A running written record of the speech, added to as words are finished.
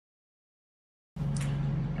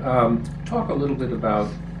Talk a little bit about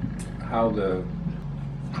how the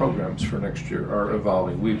programs for next year are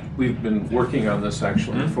evolving. We've been working on this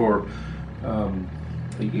actually for a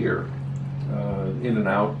year, in and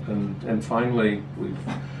out, and finally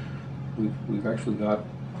we've actually got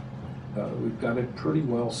we've got it pretty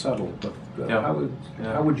well settled. But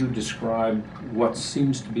how would you describe what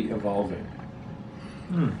seems to be evolving?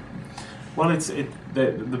 Well,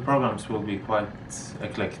 the programs will be quite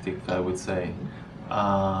eclectic, I would say,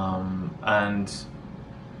 and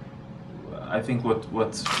I think what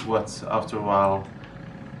after a while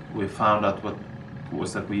we found out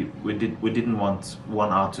was that we didn't want one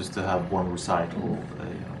artist to have one recital,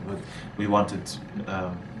 but we wanted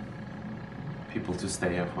people to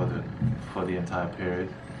stay here for the entire period,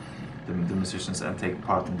 the musicians, and take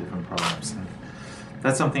part in different programs. And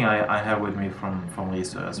that's something I have with me from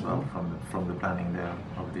Lisa as well, from the planning there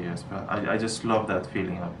over the years. But I just love that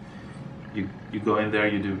feeling of you go in there,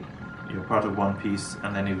 you're part of one piece,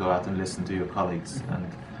 and then you go out and listen to your colleagues. And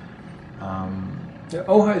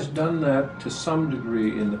Ojai's done that to some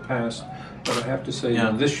degree in the past, but I have to say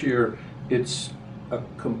this year it's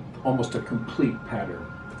almost a complete pattern.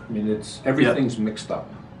 I mean, everything's mixed up.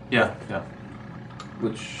 Yeah.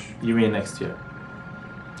 Which you mean next year?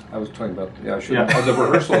 I was talking about the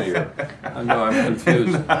rehearsal year. I know I'm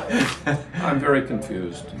confused. I'm very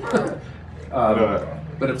confused.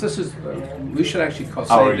 But if this is, we should actually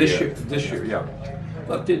say this year. Yeah.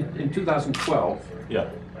 But in 2012,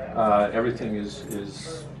 everything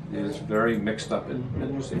is very mixed up, and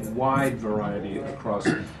there's a wide variety across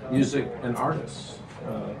music and artists.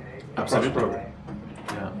 Across the program.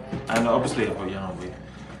 Yeah, and obviously,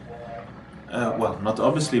 well, not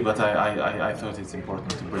obviously, but I thought it's important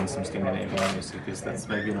to bring some Scandinavian music, because that's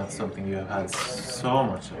maybe not something you have had so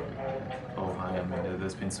much of. I mean,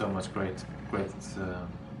 there's been so much great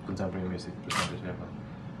contemporary music presented here,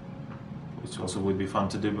 which also would be fun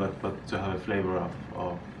to do, but to have a flavor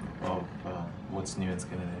of what's new in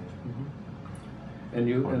Scandinavia.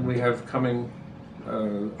 And we have coming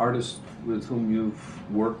artists with whom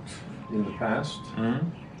you've worked in the past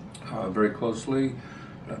very closely.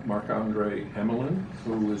 Marc-Andre Hamelin,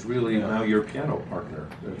 who is really now your piano partner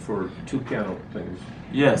for two piano things.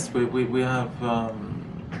 Yes, we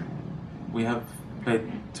have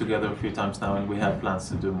played together a few times now, and we have plans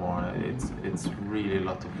to do more. It's really a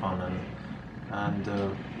lot of fun, and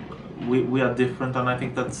we are different, and I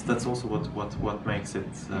think that's also what makes it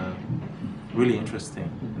really interesting.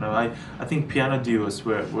 You know, I think piano duos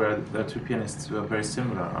where there are two pianists who are very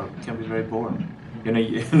similar can be very boring. You know,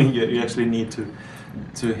 you actually need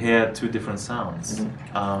to hear two different sounds,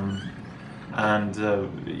 and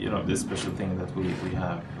you know, this special thing that we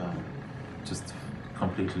have just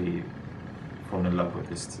completely fallen in love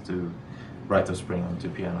with is to do Rite of Spring on two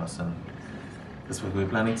pianos, and that's what we're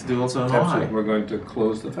planning to do also in Ojai. We're going to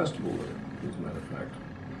close the festival with it, as a matter of fact.